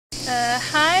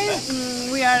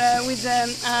we are with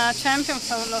the champion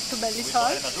from Lotto Belli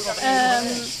Sol.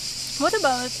 What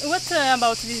about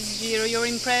this Giro? Your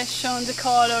impression, the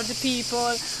color, the people,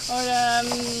 or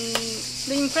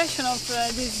the impression of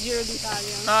this Giro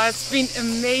d'Italia? Oh, it's been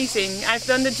amazing. I've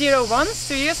done the Giro once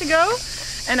 2 years ago,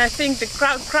 and I think the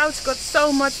crowds got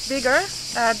so much bigger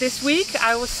this week.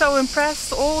 I was so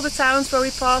impressed. All the towns where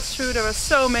we passed through, there were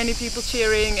so many people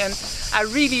cheering, and I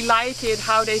really like it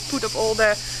how they put up all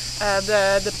the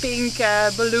pink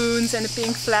balloons and the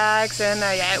pink flags, and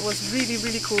yeah, it was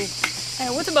really cool.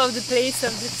 What about the place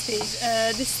of the stage?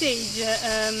 The stage,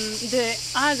 the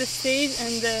other stage,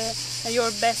 and your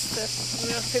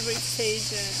favorite stage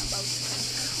about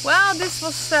it? Well, this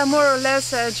was more or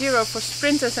less a Giro for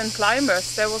sprinters and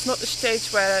climbers. There was not a stage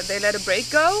where they let a break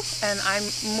go, and I'm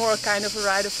more kind of a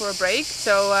rider for a break.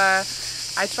 So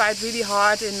I tried really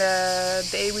hard in the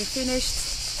day we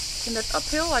finished in that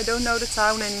uphill. I don't know the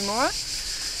town anymore,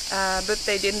 but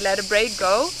they didn't let a break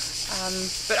go.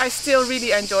 But I still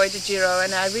really enjoyed the Giro,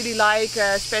 and I really like,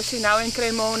 especially now in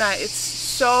Cremona, it's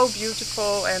so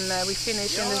beautiful, and we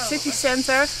finished in the city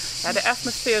center. Yeah, the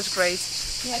atmosphere is great.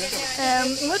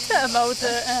 Yes. What about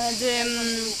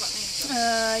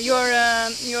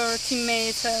your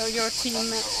teammates, your team?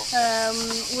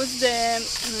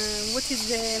 What is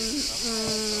the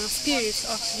spirit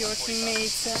of your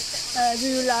teammates? Do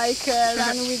you like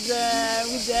run with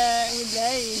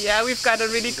they? Yeah, we've got a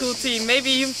really cool team. Maybe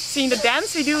you've seen the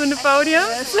dance we do in the podium.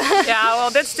 Yes. Yeah,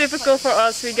 well, that's typical for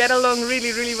us. We get along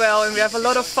really well, and we have a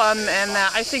lot of fun. And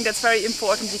I think that's very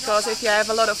important, because if you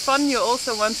have a lot of fun, you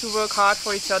also want to work hard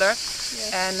for each other.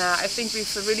 Yes. And I think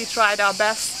we've really tried our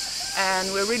best,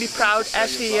 and we're really proud.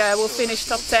 Ashley will finish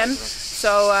top 10.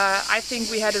 So I think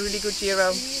we had a really good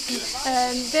Giro.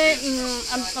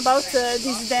 About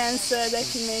this dance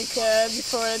that you make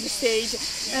before the stage,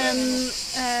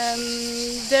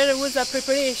 there was a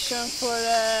preparation for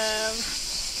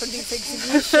this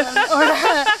exhibition, or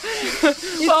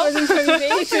it was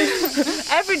improvisation?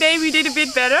 Every day we did a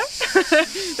bit better.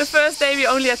 The first day we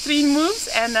only had 3 moves,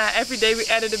 and every day we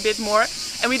added a bit more.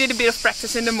 And we did a bit of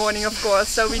practice in the morning, of course,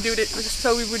 so we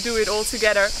would do it all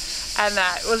together. And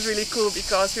it was really cool,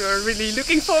 because we were really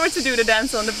looking forward to do the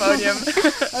dance on the podium.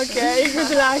 Okay,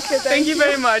 good luck. Thank you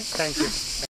very much. Thank you.